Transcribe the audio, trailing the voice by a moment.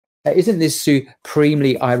Isn't this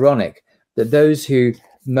supremely ironic that those who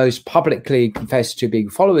most publicly confess to being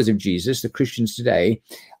followers of Jesus, the Christians today,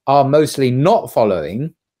 are mostly not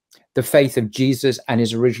following the faith of Jesus and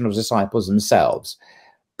his original disciples themselves?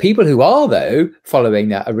 People who are, though, following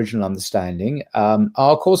that original understanding are,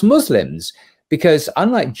 of course, Muslims, because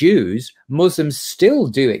unlike Jews, Muslims still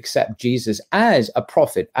do accept Jesus as a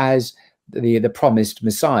prophet, as the promised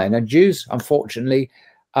Messiah. Now, Jews, unfortunately,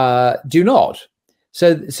 do not.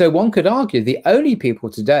 So one could argue the only people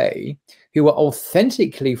today who are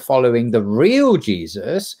authentically following the real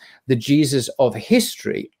Jesus, the Jesus of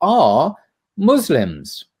history, are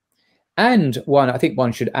Muslims. And I think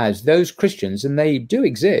one should add, those Christians, and they do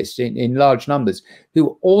exist in large numbers,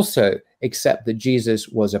 who also accept that Jesus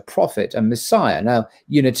was a prophet and Messiah. Now,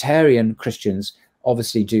 Unitarian Christians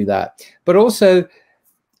obviously do that. But also,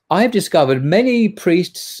 I've discovered many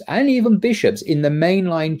priests and even bishops in the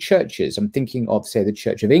mainline churches, I'm thinking of, say, the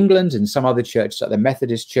Church of England and some other churches like the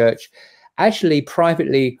Methodist Church, actually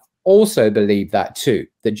privately also believe that too,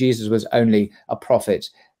 that Jesus was only a prophet.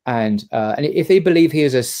 And if they believe he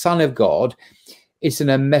is a son of God, it's in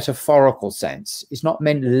a metaphorical sense. It's not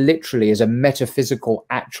meant literally as a metaphysical,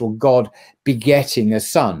 actual God begetting a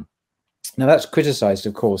son. Now, that's criticized,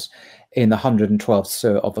 of course, in the 112th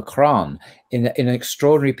Surah of the Quran, in an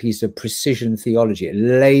extraordinary piece of precision theology. It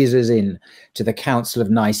lasers in to the Council of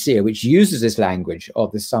Nicaea, which uses this language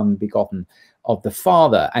of the son begotten of the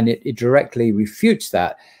Father, and it directly refutes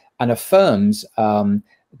that and affirms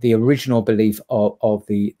the original belief of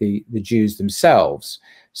the Jews themselves.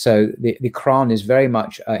 So the Quran is very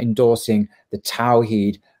much endorsing the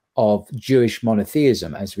Tawheed of Jewish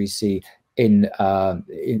monotheism, as we see in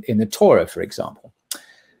the Torah, for example.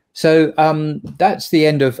 So that's the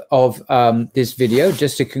end of this video.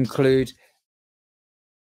 Just to conclude,